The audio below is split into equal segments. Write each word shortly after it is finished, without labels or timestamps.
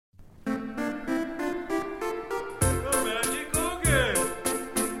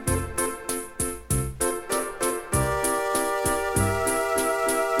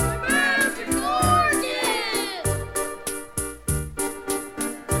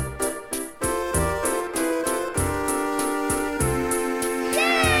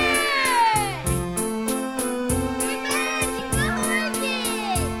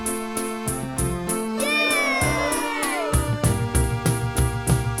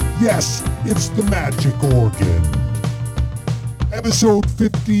Yes, it's the magic organ. Episode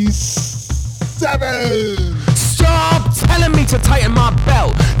 57! Stop telling me to tighten my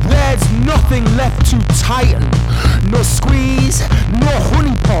belt. There's nothing left to tighten. No squeeze, no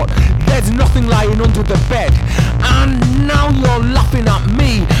honey pot. There's nothing lying under the bed. And now you're laughing at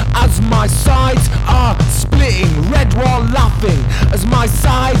me as my sides are splitting. Red wall laughing as my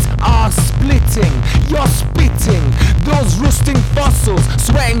sides are splitting. You're spitting those rusting fossils,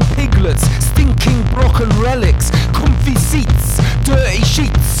 sweating piglets, stinking broken relics, comfy seats, dirty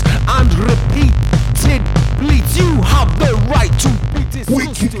sheets, and repeated bleeds. You have the right to be disgusting. We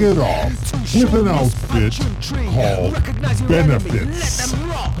kick it off with an outfit called Benefits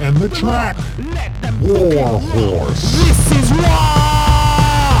and the track War Horse. This is war!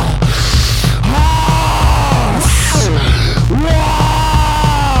 Horse!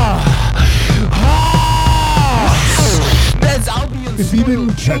 War! Horse! There's Albion's If you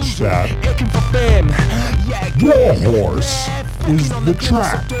didn't catch that, aching for fame. War Horse is the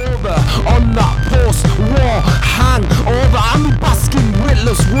track. On that post-war hangover, I'm basking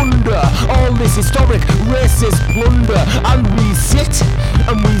witless wonder. All this historic racist plunder, and we sit,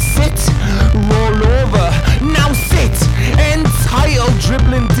 roll over. Now sit, entitled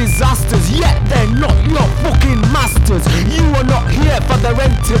dribbling disasters. Yet they're not your fucking masters. You are not here for their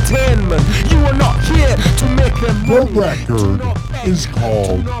entertainment. You are not here to make them The money. record is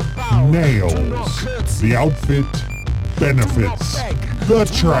called Nails. The outfit, Benefits. The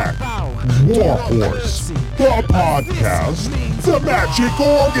track, War Horse. The podcast, The Magic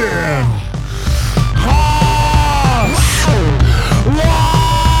Organ. Horse!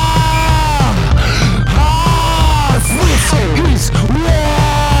 War! Horse! This is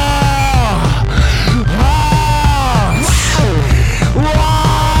war! Horse!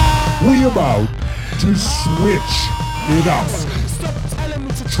 War! We about to switch it up.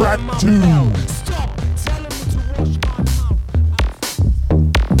 Track 2.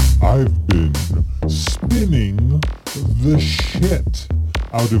 I've been spinning the shit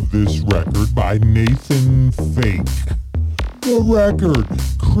out of this record by Nathan Fake. The record,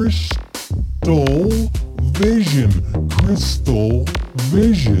 Crystal Vision. Crystal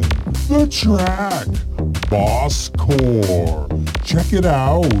Vision. The track, Boss Core. Check it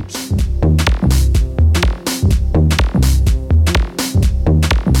out.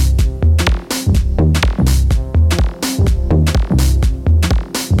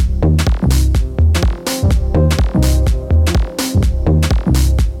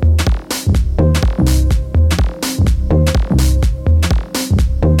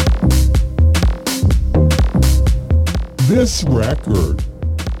 This record,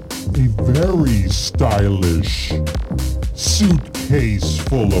 a very stylish suitcase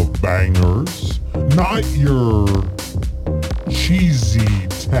full of bangers, not your cheesy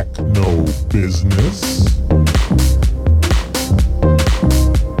techno business.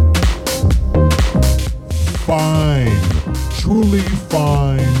 Fine, truly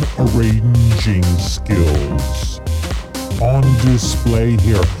fine arranging skills on display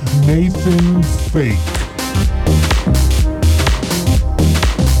here. Nathan Fake.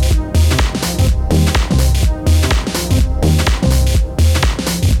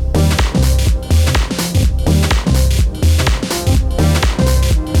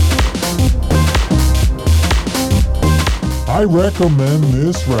 I recommend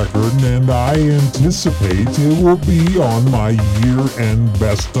this record, and I anticipate it will be on my year-end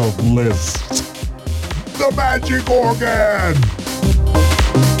best of list. The Magic Organ!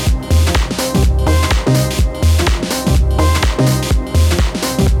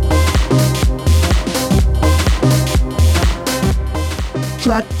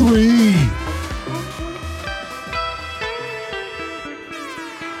 Track 3.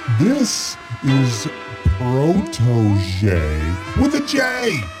 This is Protege with a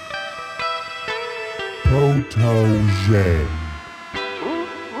J. Protege.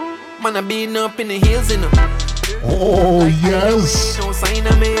 Man, I been up in the hills, you know. Oh yes, No sign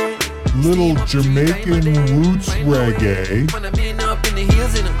of me. little Jamaican roots reggae, Man, I been up in the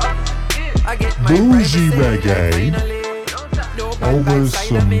hills, you know. I get my bougie privacy, reggae, finally. No bad over vibes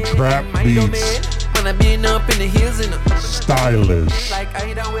side of some me, trap my beats. domain. Man, I been up in the hills, you know. stylish. Like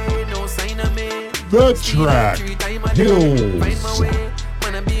either way, no sign of me. The track, Hills.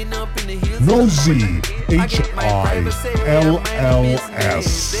 No Z, Hills.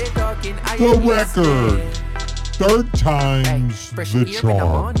 The record, third time's the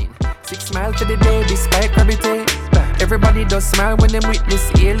charm. 6 miles to the day, despite gravity. Everybody does smile when them witness.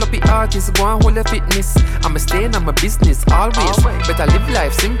 Hail up the artists, go and hold the fitness. I'm a staying on my business always. Better live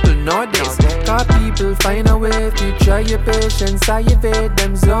life simple nowadays. Cause people find a way to try your patience. I evade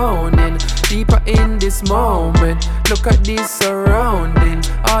them zoning. Deeper in this moment. Look at this surrounding.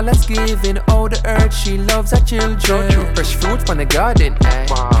 All that's giving, all the earth she loves her children. Fresh fruit from the garden,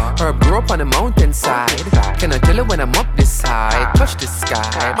 herb grow up on the mountainside. Can I tell you when I'm up this side? Touch the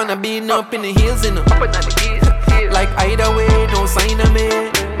sky. Man, I been up in the hills, you know. Like either way, no sign of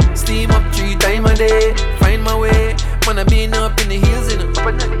me. Steam up 3 times a day. Find my way. Man, I been up in the hills, you know.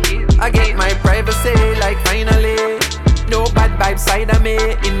 I get my privacy, like finally. No bad vibes side of me,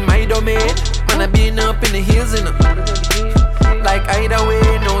 in my domain. Man, I been up in the hills, you know. Like either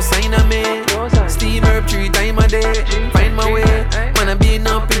way, no sign of me. Steam herb 3 times a day. Find my way. Man, I been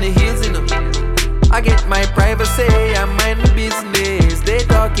up in the hills, you know. I get my privacy, I mind my business. They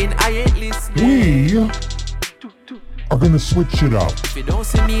talking, I ain't listening. We are gonna switch it up. If you don't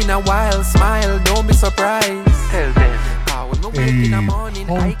see me in a while, smile, don't be surprised. Tell them. When we wake in the morning,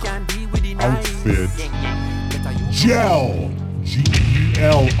 I can be with the night. Outfit. Gel.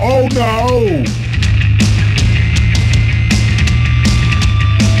 G-E-L. Oh no!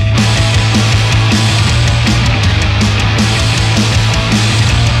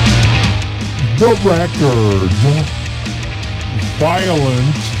 The record.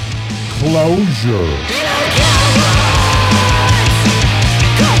 Violent Closure.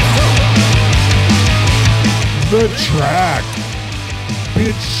 The track.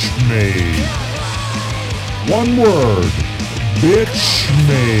 Bitch Made. One word. Bitch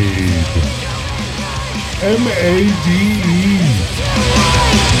Made. M-A-D-E.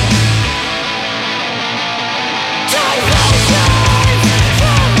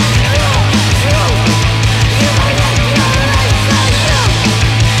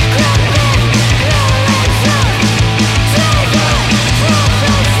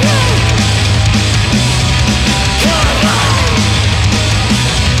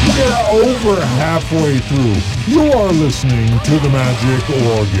 Over halfway through, you are listening to the Magic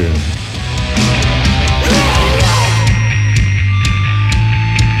Organ.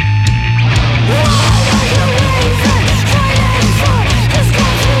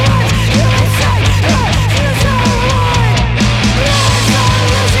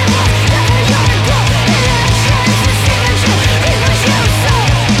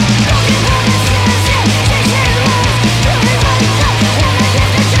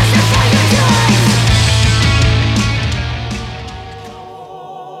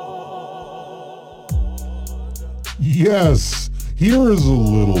 Yes, here is a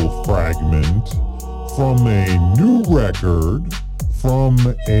little fragment from a new record from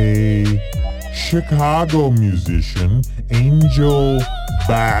a Chicago musician, Angel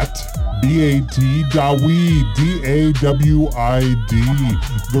Bat, B-A-T, Dawid, D-A-W-I-D,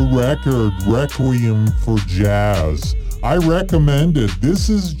 the record Requiem for Jazz. I recommend it. This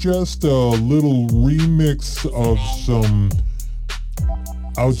is just a little remix of some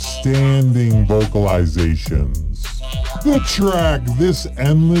outstanding vocalizations. The track, This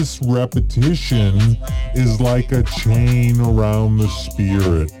Endless Repetition, is like a chain around the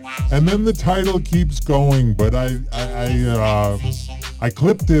spirit. And then the title keeps going, but I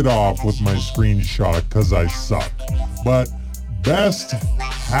clipped it off with my screenshot because I suck. But best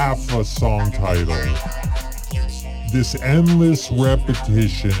half a song title. This endless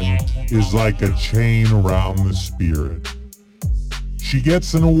repetition is like a chain around the spirit. She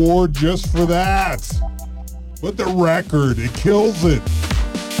gets an award just for that. But the record, it kills it.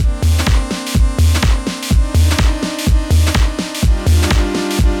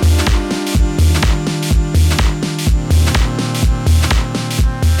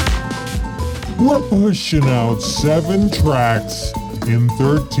 We're pushing out 7 tracks in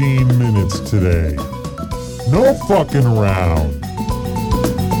 13 minutes today. No fucking around.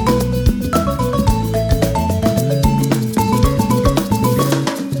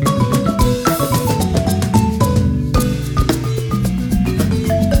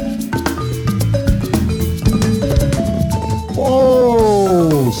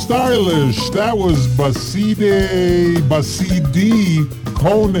 Stylish. That was Basidi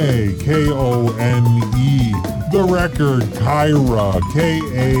Kone, K-O-N-E. The record Kyra,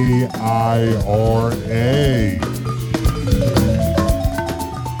 K-A-I-R-A.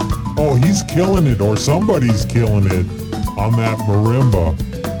 Oh, he's killing it, or somebody's killing it on that marimba.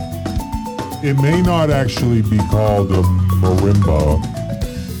 It may not actually be called a marimba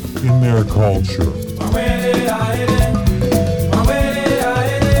in their culture.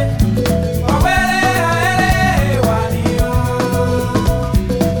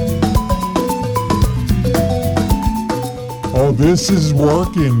 this is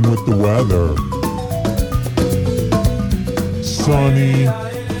working with the weather. Sunny,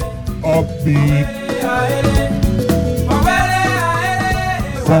 upbeat,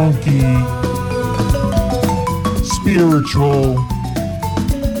 funky, spiritual,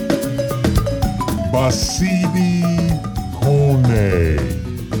 Basidi Kone.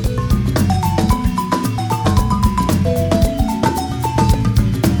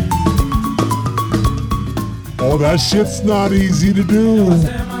 Oh, that shit's not easy to do.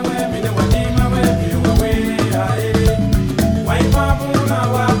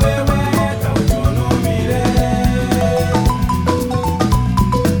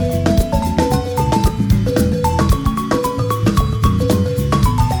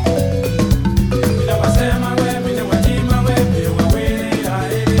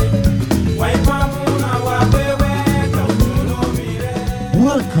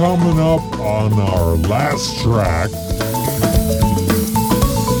 We're coming up on our last track.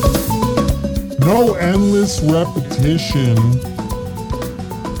 No endless repetition.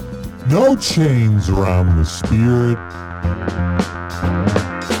 No chains around the spirit.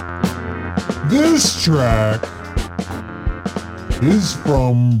 This track is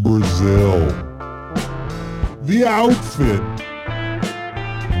from Brazil. The outfit,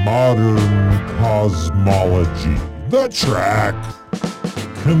 modern cosmology. The track,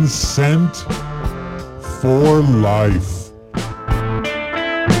 consent for life.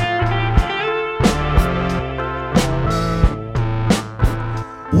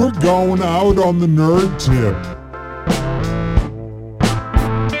 We're going out on the nerd tip.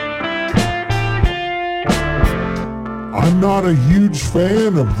 I'm not a huge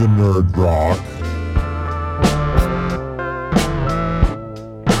fan of the nerd rock,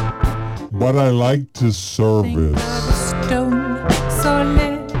 but I like to service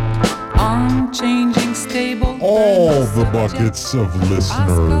all the buckets of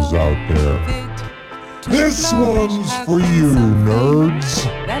listeners out there. This one's for you, nerds.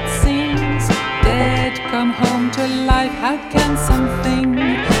 That sings, dead come home to life. How can something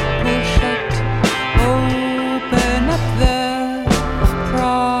push it? Open up the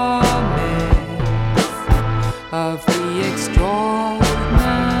promise of the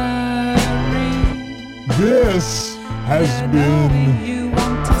extraordinary. This has been You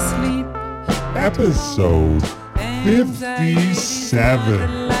want to sleep, episode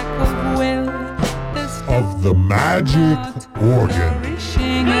 57 lack of will, of the Magic Organ.